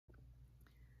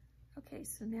Okay,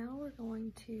 so now we're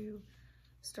going to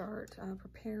start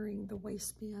preparing the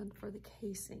waistband for the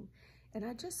casing. And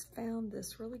I just found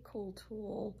this really cool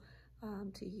tool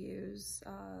to use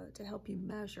to help you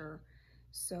measure.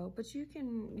 So, but you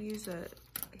can use a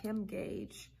hem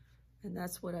gauge, and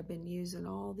that's what I've been using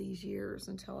all these years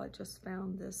until I just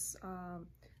found this,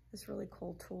 this really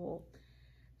cool tool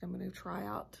I'm going to try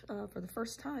out for the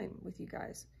first time with you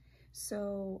guys.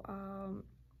 So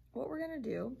what we're going to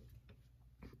do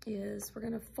is we're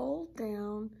going to fold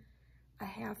down a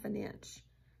 ½ inch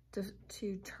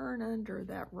to turn under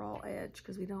that raw edge,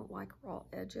 because we don't like raw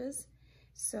edges.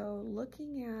 So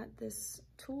looking at this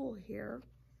tool here,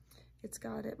 it's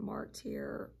got it marked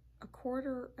here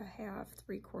 1/4, 1/2,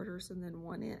 3/4, and then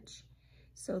 1 inch.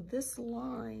 So this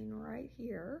line right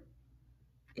here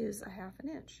is a ½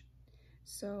 inch.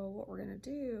 So what we're going to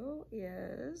do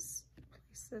is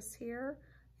place this here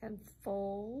and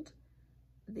fold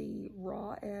the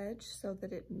raw edge so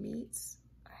that it meets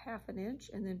a ½ inch,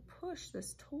 and then push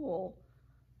this tool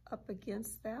up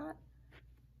against that,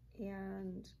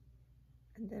 and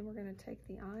then we're going to take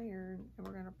the iron and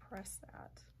we're going to press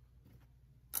that,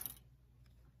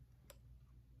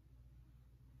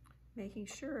 making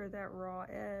sure that raw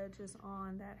edge is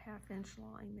on that ½ inch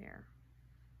line there,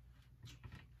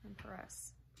 and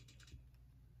press.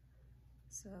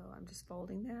 So I'm just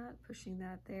folding that, pushing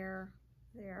that there,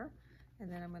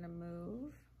 and then I'm going to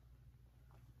move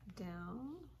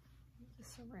down, move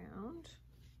this around,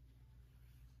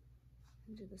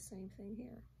 and do the same thing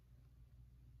here.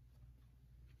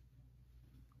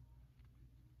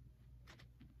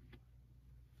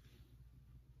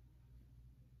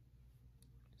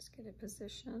 Just get it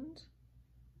positioned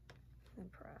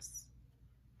and press.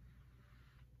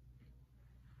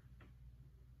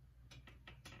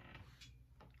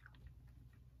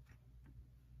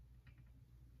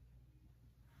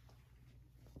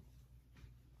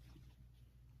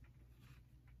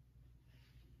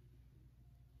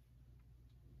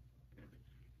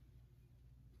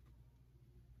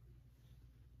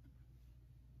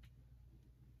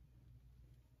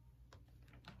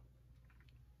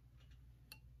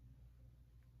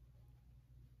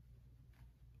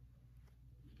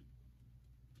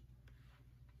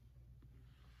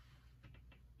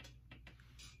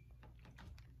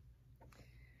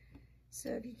 So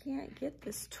if you can't get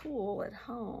this tool at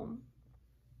home,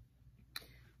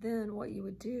 then what you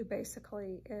would do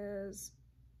basically is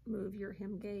move your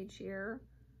hem gauge here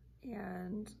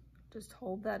and just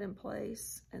hold that in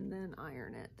place and then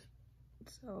iron it.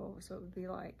 So it would be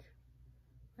like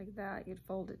that. You'd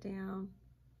fold it down,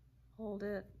 hold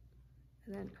it,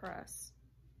 and then press.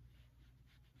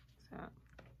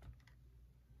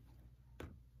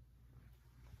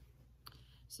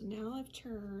 So now I've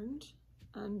turned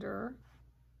under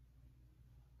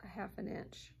a ½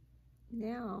 inch.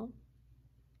 Now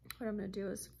what I'm going to do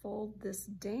is fold this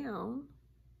down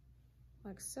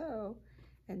like so,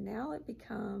 and now it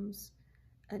becomes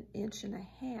 1.5 inches.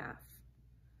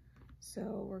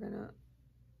 So we're going to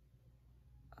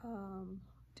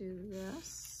do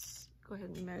this. Go ahead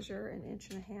and measure 1.5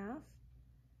 inches,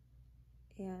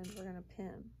 and we're going to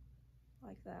pin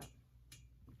like that,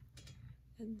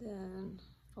 and then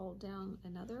fold down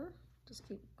another. Just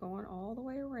keep going all the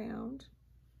way around.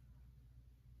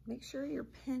 Make sure you're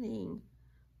pinning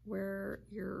where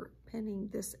you're pinning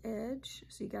this edge.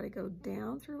 So you got to go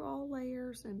down through all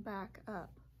layers and back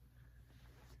up.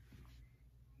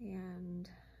 And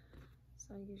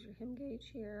so use your hem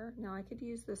gauge here. Now I could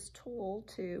use this tool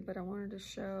too, but I wanted to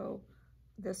show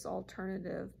this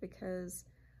alternative because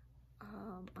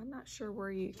I'm not sure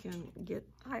where you can get.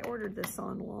 I ordered this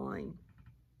online,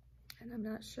 and I'm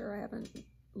not sure. I haven't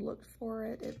looked for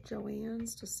it at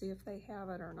Joann's to see if they have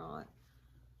it or not.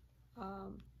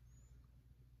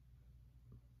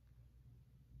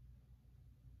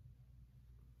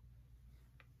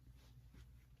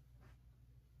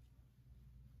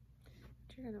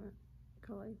 You're gonna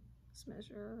go like this,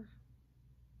 measure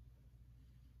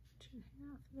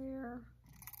 1.5 there.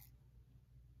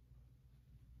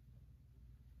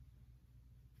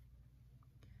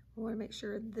 We want to make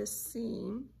sure this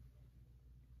seam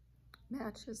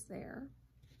matches there.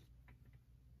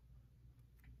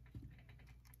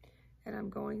 And I'm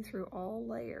going through all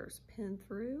layers, pin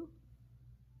through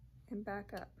and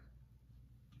back up.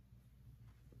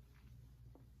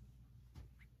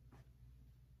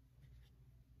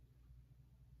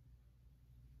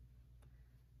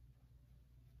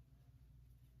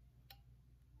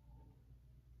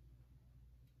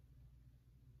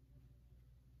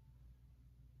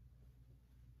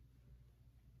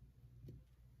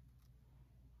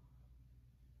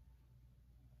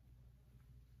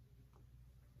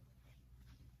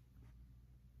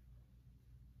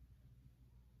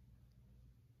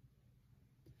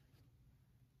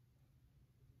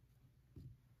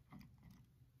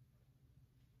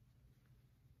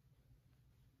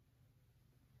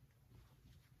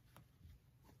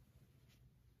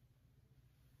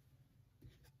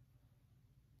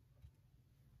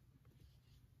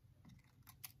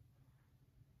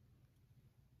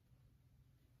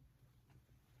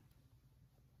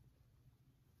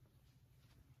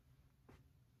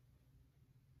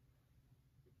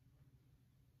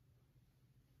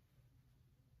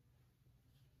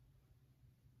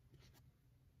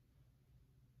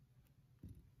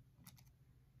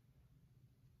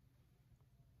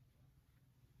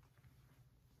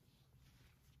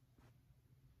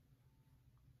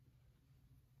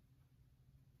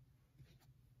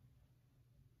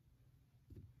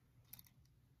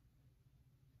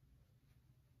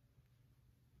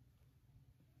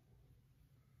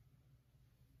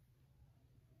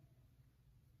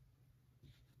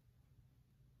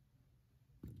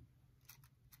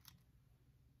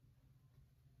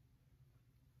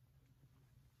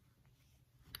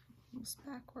 It's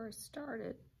back where I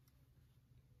started.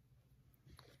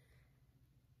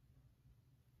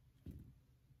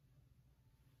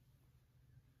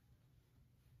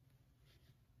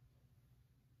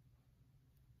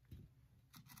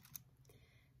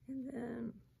 And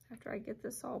then after I get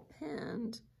this all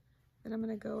pinned, then I'm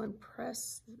going to go and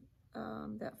press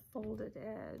that folded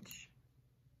edge.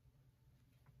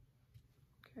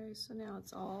 Okay, so now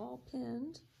it's all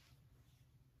pinned.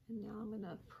 And now I'm going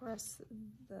to press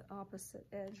the opposite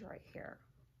edge right here.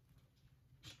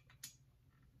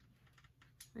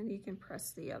 And you can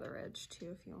press the other edge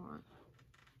too if you want.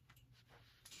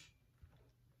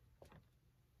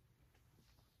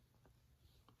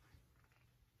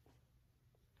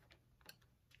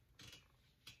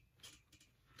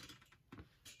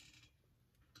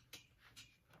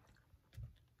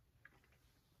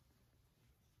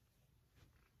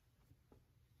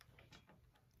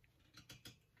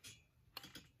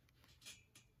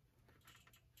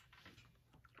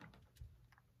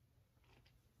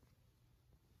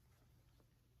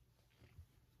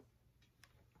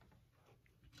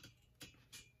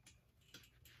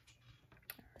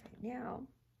 Now,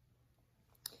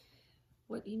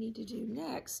 what you need to do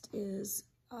next is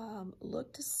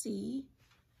look to see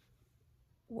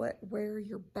where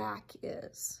your back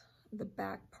is, the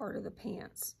back part of the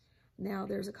pants. Now,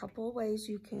 there's a couple of ways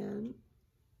you can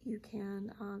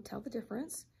tell the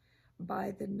difference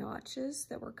by the notches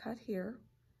that were cut here.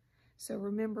 So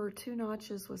remember, 2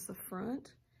 notches was the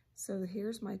front. So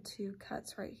here's my 2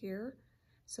 cuts right here.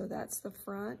 So that's the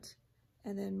front,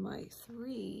 and then my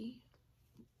 3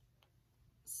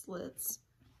 slits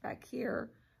back here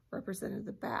represented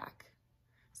the back.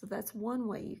 So that's one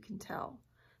way you can tell.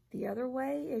 The other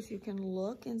way is you can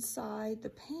look inside the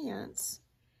pants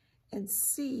and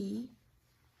see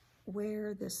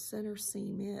where the center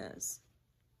seam is.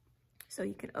 So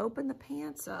you can open the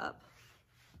pants up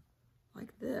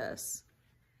like this,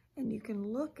 and you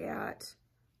can look at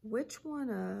which one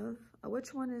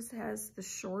has the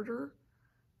shorter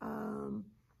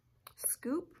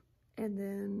scoop. And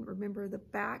then remember, the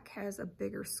back has a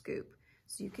bigger scoop.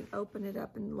 So you can open it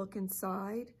up and look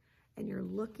inside, and you're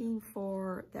looking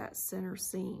for that center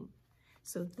seam.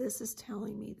 So this is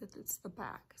telling me that it's the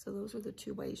back. So those are the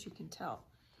 2 ways you can tell.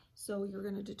 So you're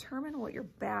going to determine what your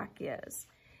back is.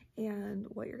 And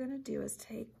what you're going to do is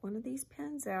take one of these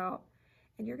pins out,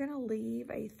 and you're going to leave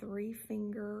a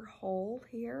 3-finger hole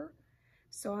here.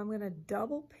 So I'm going to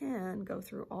double pin, go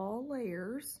through all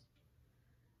layers,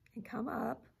 and come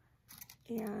up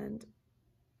and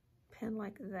pin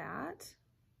like that,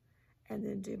 and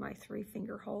then do my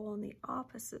 3-finger hole on the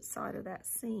opposite side of that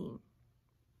seam.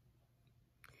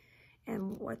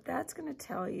 And what that's going to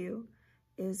tell you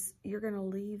is you're going to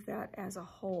leave that as a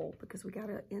hole, because we got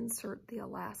to insert the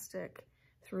elastic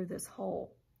through this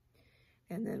hole.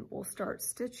 And then we'll start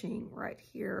stitching right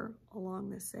here along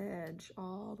this edge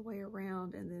all the way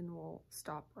around, and then we'll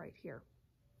stop right here.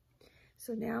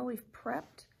 So now we've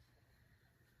prepped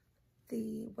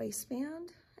the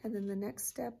waistband, and then the next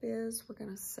step is we're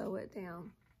going to sew it down.